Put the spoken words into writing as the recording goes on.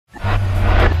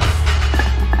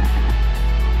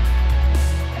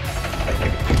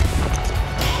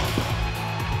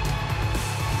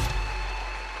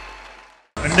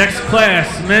Next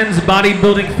class, men's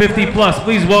bodybuilding 50 plus.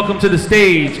 Please welcome to the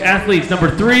stage athletes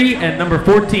number 3 and number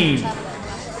 14.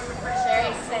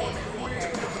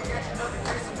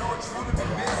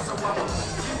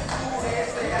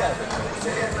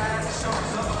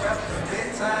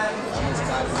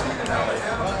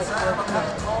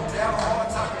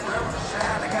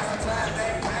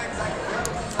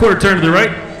 Quarter turn to the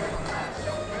right.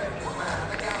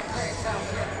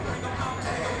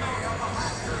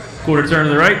 Quarter turn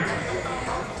to the right.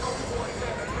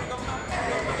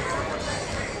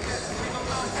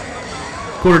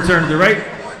 Quarter turn to the right.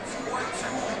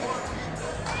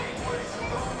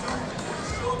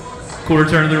 Quarter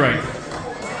turn to the right.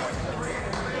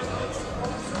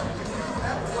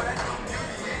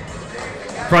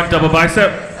 Front double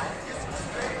bicep.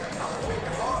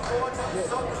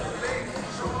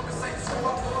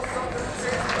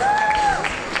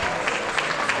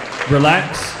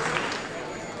 Relax.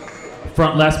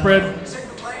 Front last spread.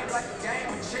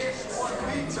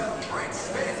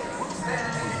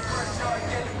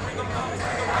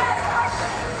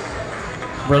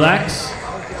 Relax.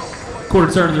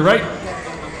 Quarter turn to the right.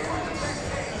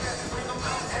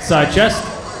 Side chest.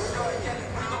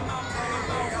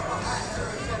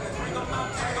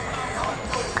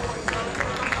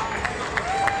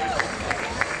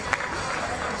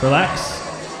 Relax.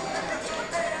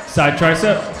 Side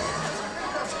tricep.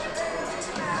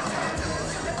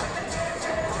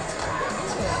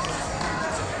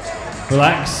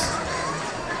 Relax.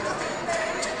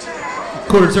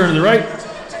 Quarter turn to the right.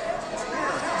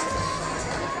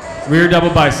 Rear double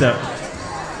bicep.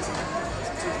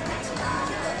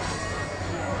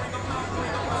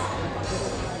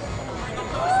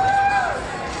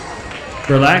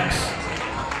 Relax.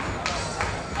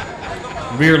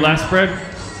 Rear last spread.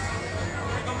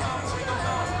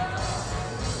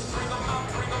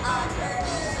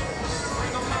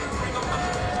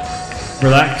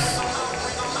 Relax.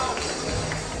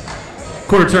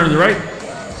 Quarter turn to the right.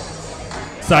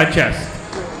 Side chest.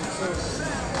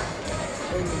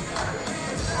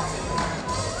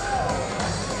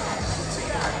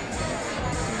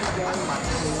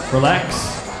 Relax.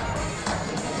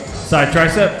 Side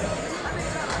tricep.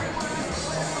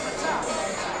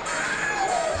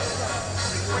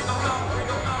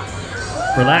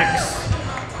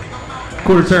 Relax.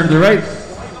 Quarter turn to the right.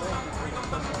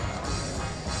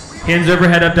 Hands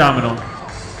overhead abdominal.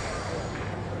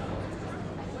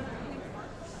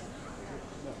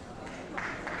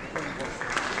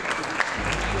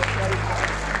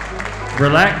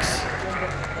 Relax.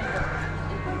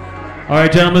 All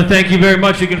right, gentlemen, thank you very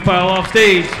much. You can file off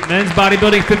stage. Men's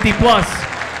bodybuilding 50 plus.